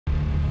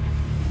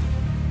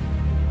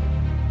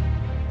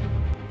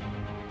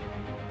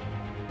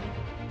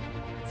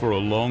For a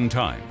long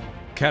time,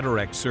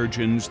 cataract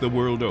surgeons the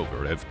world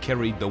over have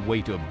carried the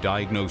weight of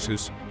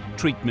diagnosis,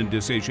 treatment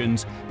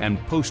decisions,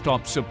 and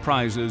post-op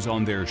surprises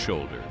on their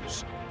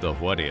shoulders. The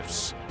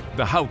what-ifs,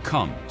 the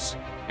how-comes,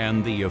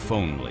 and the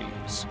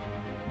if-onlys.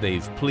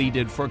 They've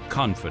pleaded for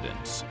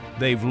confidence.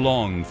 They've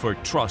longed for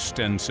trust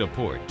and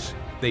support.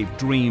 They've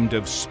dreamed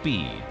of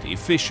speed,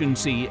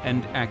 efficiency,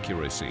 and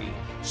accuracy,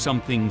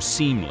 something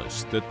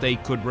seamless that they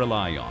could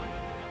rely on.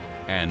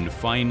 And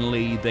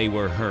finally, they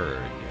were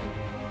heard.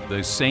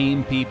 The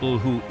same people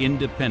who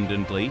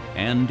independently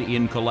and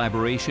in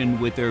collaboration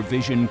with their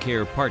vision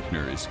care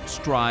partners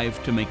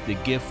strive to make the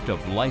gift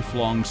of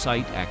lifelong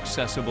sight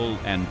accessible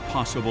and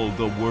possible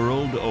the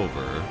world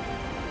over,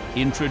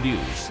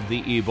 introduce the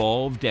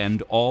evolved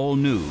and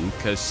all-new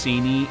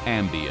Cassini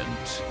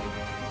Ambient.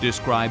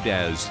 Described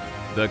as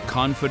the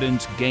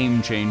confidence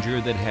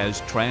game-changer that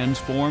has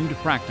transformed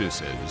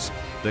practices,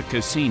 the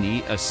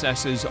Cassini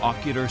assesses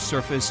ocular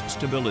surface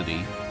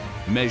stability,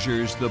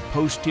 measures the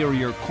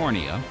posterior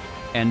cornea,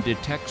 and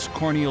detects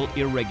corneal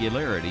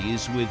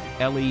irregularities with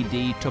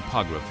LED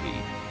topography.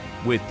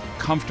 With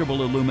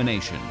comfortable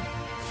illumination,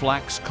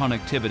 FLACS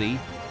connectivity,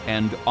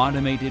 and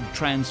automated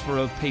transfer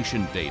of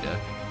patient data,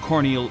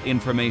 corneal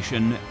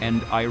information,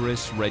 and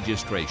iris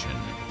registration.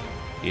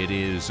 It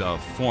is a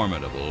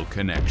formidable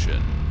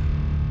connection.